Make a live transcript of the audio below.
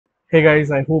Hey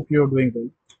guys, I hope you're doing well.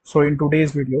 So in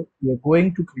today's video, we are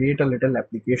going to create a little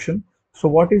application. So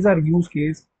what is our use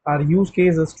case? Our use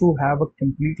case is to have a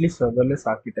completely serverless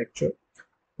architecture.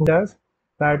 Does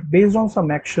that based on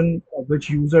some action which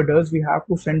user does, we have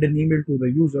to send an email to the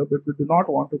user, but we do not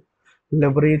want to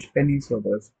leverage any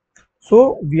servers.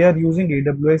 So we are using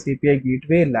AWS API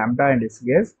Gateway, Lambda and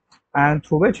SES, and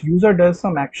through which user does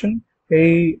some action,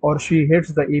 he or she hits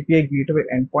the API Gateway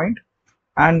endpoint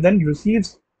and then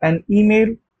receives an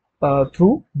email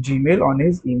through Gmail on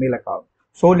his email account.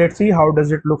 So let's see how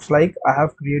does it looks like. I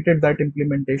have created that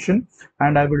implementation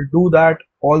and I will do that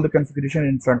all the configuration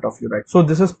in front of you, right? So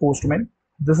this is Postman.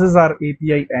 This is our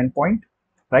API endpoint,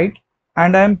 right?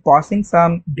 And I'm passing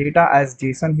some data as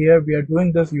JSON here. We are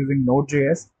doing this using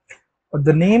Node.js.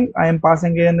 The name I am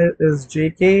passing in is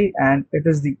JK and it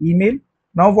is the email.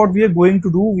 Now what we are going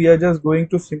to do, we are just going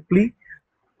to simply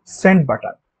send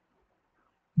button.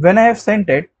 When I have sent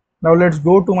it, now let's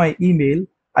go to my email.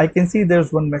 I can see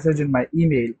there's one message in my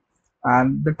email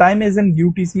and the time is in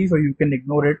UTC, so you can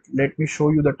ignore it. Let me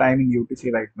show you the time in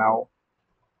UTC right now.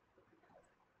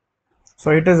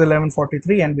 So it is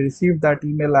 11:43 and we received that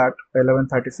email at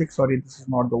 11:36. Sorry, this is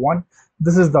not the one.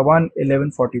 This is the one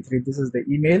 11:43. This is the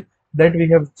email that we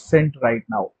have sent right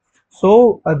now.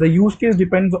 So the use case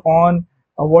depends on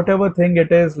whatever thing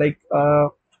it is. Like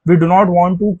we do not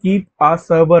want to keep our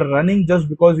server running just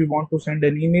because we want to send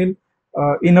an email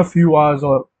in a few hours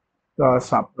or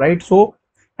some, right? So,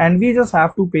 and we just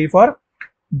have to pay for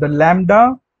the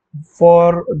Lambda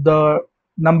for the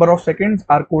number of seconds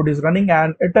our code is running,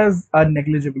 and it is a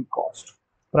negligible cost,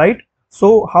 right?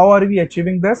 So how are we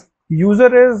achieving this?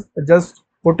 User is just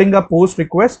putting a post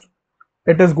request.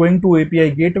 It is going to API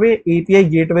gateway. API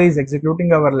gateway is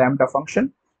executing our Lambda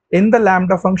function. In the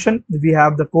Lambda function, we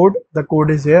have the code. The code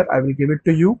is here. I will give it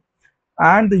to you.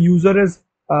 And the user is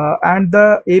and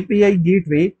the API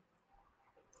gateway,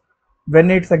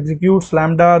 when it executes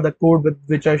Lambda, the code with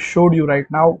which I showed you right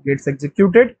now gets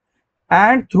executed,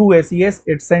 and through SES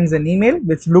it sends an email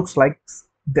which looks like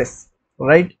this,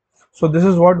 right? So this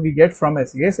is what we get from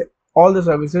SES. All the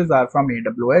services are from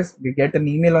AWS. We get an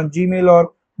email on Gmail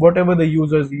or whatever the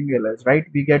user's email is, right?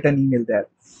 We get an email there.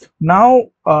 Now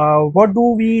what do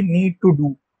we need to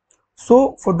do?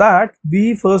 So for that,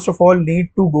 we first of all need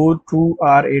to go to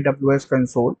our AWS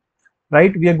console,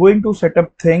 right? We are going to set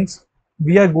up things.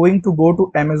 We are going to go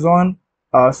to Amazon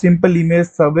simple email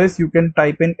service. You can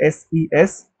type in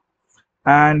SES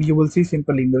and you will see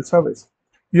simple email service.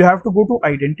 You have to go to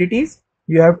identities.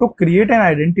 You have to create an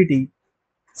identity,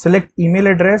 select email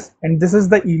address, and this is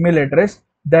the email address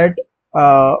that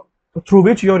through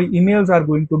which your emails are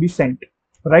going to be sent,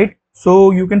 right?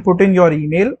 So you can put in your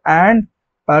email and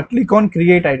click on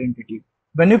create identity.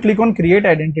 When you click on create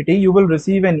identity, you will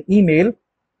receive an email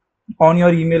on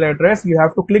your email address. You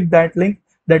have to click that link.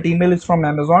 That email is from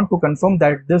Amazon to confirm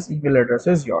that this email address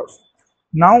is yours.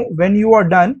 Now when you are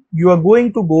done, you are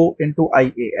going to go into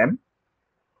IAM.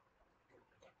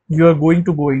 You are going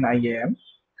to go in IAM.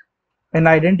 In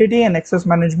identity and access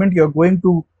management, you are going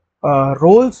to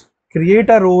roles, create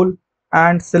a role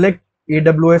and select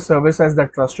AWS service as the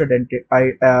trusted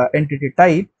entity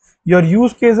type. Your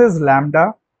use case is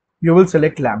Lambda. You will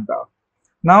select Lambda.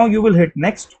 Now you will hit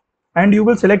next and you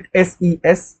will select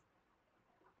SES.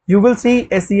 You will see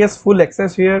SES full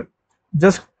access here.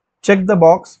 Just check the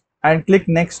box and click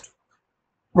next.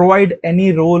 Provide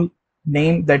any role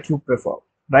name that you prefer,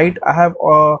 right? I have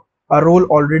a role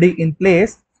already in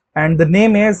place and the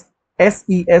name is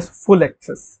SES full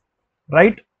access,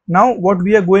 right? Now what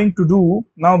we are going to do,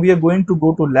 now we are going to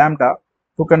go to Lambda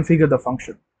to configure the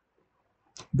function.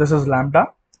 This is Lambda.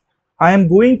 I am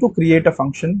going to create a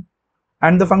function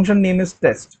and the function name is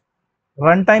test.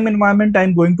 Runtime environment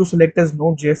I'm going to select as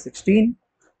Node.js 16.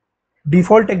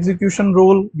 Default execution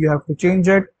role, you have to change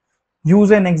it.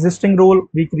 Use an existing role.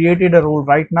 We created a role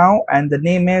right now and the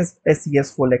name is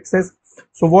SES full access.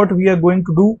 So what we are going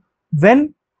to do,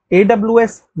 when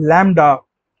AWS Lambda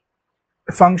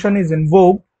function is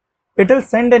invoked, it will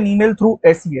send an email through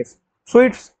SES. So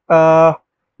it's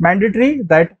mandatory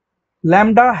that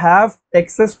Lambda have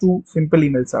access to simple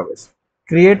email service.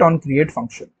 Create on create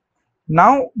function.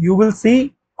 Now you will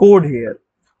see code here.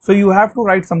 So you have to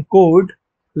write some code.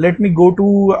 Let me go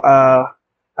to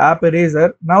app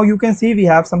eraser. Now you can see we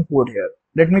have some code here.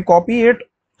 Let me copy it.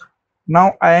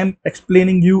 Now I am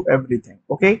explaining you everything.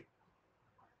 Okay.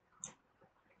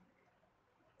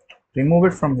 Remove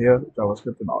it from here,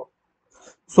 JavaScript and all.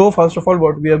 So first of all,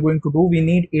 what we are going to do, we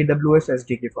need AWS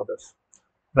SDK for this,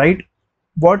 right?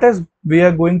 What is we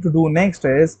are going to do next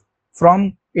is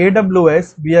from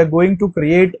AWS, we are going to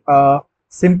create a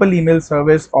simple email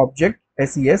service object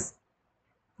SES.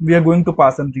 We are going to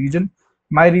pass a region.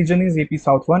 My region is AP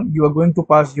South 1. You are going to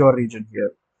pass your region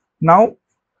here. Now,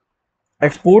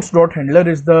 exports.handler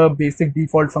is the basic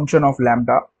default function of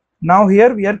Lambda. Now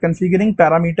here we are configuring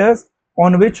parameters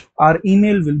on which our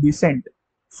email will be sent.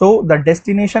 So the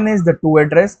destination is the to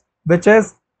address, which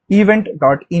is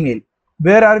event.email.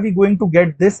 Where are we going to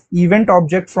get this event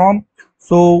object from?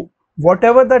 So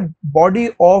whatever the body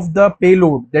of the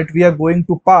payload that we are going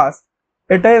to pass,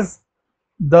 it is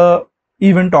the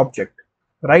event object,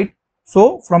 right?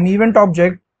 So from event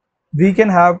object, we can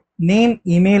have name,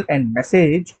 email, and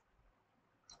message.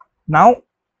 Now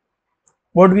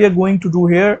what we are going to do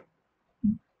here,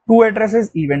 to address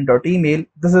is event.email.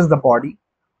 This is the body.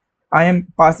 I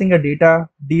am passing a data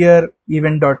dear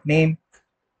event.name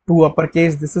to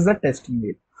uppercase. This is a test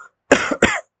email.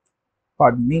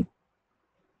 Pardon me.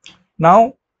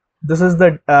 Now this is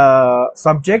the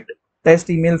subject, test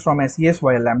email from SES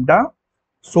via Lambda.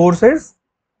 Source is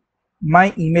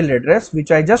my email address,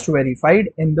 which I just verified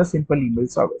in the simple email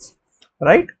service,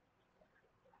 right?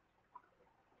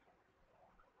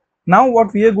 Now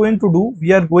what we are going to do,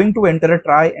 we are going to enter a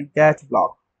try and catch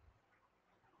block.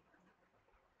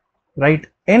 Right,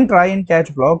 in try and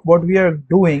catch block, what we are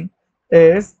doing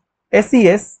is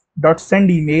ses.send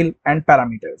email and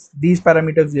parameters. These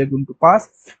parameters we are going to pass,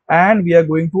 and we are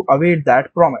going to await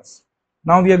that promise.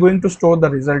 Now we are going to store the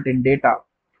result in data.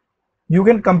 You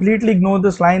can completely ignore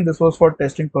this line. This was for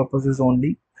testing purposes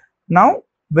only. Now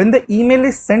when the email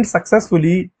is sent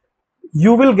successfully,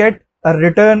 you will get a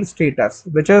return status,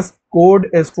 which is code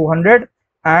is 200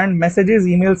 and messages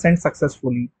email sent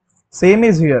successfully. Same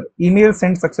is here, email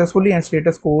sent successfully and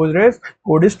status code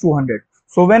is 200.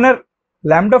 So when a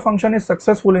Lambda function is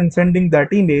successful in sending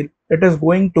that email, it is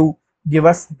going to give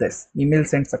us this email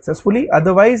sent successfully.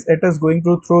 Otherwise it is going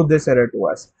to throw this error to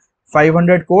us,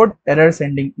 500 code error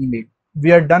sending email.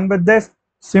 We are done with this.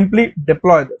 Simply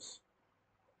deploy this.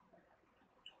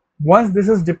 Once this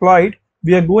is deployed,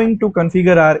 we are going to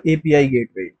configure our API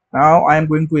gateway. Now I am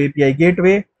going to API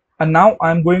gateway, and now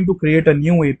I am going to create a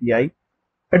new API.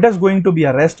 It is going to be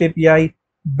a REST API.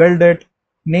 Build it.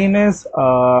 Name is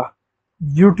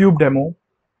YouTube demo.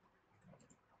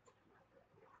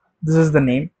 This is the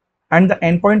name, and the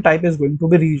endpoint type is going to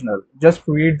be regional. Just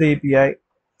create the API.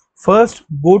 First,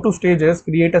 go to stages,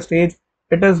 create a stage.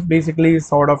 It is basically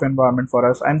sort of environment for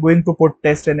us. I'm going to put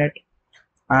test in it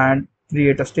and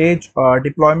create a stage.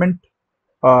 Deployment.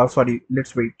 Sorry,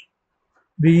 let's wait.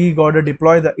 We gotta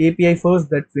deploy the API first,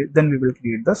 then we will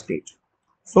create the stage.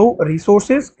 So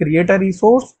resources, create a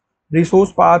resource.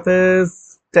 Resource path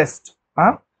is test,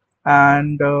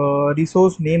 and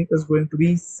resource name is going to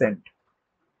be sent.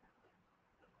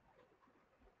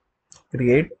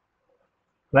 Create.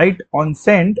 Right, on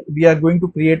send we are going to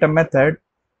create a method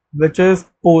which is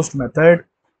post method.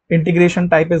 Integration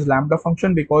type is Lambda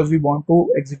function because we want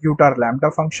to execute our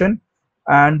Lambda function.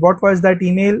 And what was that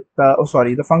email?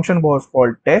 The function was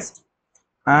called test,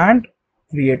 and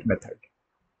create method.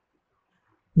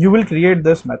 You will create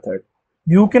this method.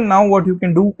 You can now, what you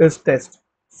can do is test.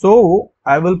 So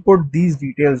I will put these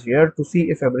details here to see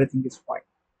if everything is fine.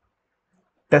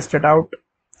 Test it out.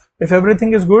 If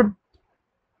everything is good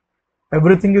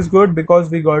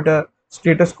because we got a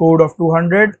status code of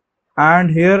 200, and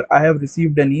here I have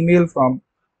received an email from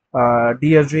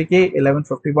DSJK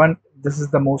 1151. This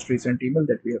is the most recent email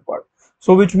that we have got.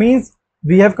 So which means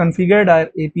we have configured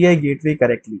our API gateway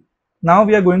correctly. Now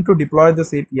we are going to deploy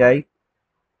this API.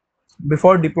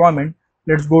 Before deployment,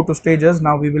 let's go to stages.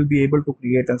 Now we will be able to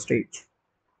create a stage.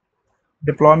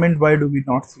 Deployment, why do we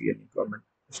not see any deployment?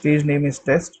 Stage name is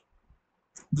test.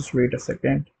 Just wait a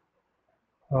second.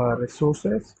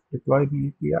 Resources, deploy the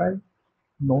API.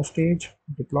 No stage,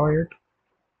 deploy it.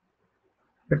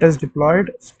 It is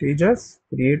deployed. Stages,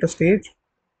 create a stage.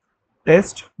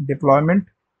 Test, deployment.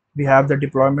 We have the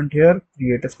deployment here.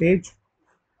 Create a stage.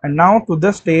 And now to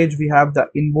this stage we have the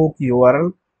invoke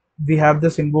URL. We have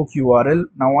this invoke URL.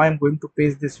 Now I am going to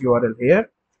paste this URL here,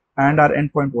 and our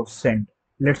endpoint was sent.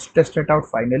 Let's test it out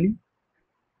finally.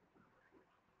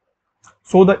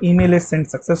 So the email is sent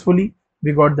successfully.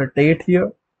 We got the date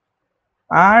here,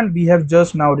 and we have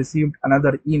just now received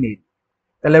another email.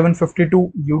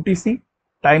 11:52 UTC,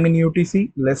 time in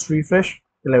UTC. Let's refresh.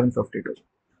 11:52.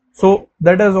 So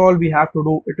that is all we have to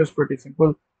do. It is pretty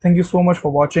simple. Thank you so much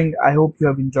for watching. I hope you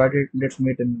have enjoyed it. Let's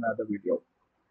meet in another video.